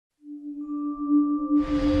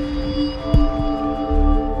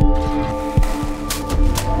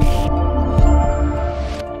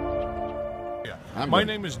My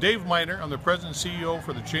name is Dave Miner. I'm the President and CEO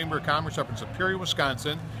for the Chamber of Commerce up in Superior,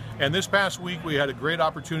 Wisconsin. And this past week we had a great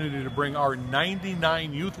opportunity to bring our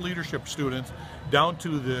 99 youth leadership students down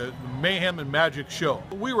to the Mayhem and Magic show.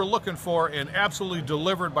 What we were looking for, and absolutely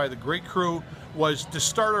delivered by the great crew, was to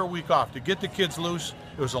start our week off, to get the kids loose.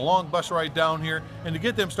 It was a long bus ride down here, and to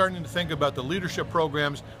get them starting to think about the leadership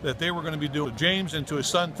programs that they were going to be doing. James and to his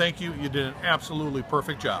son, thank you. You did an absolutely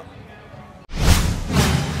perfect job.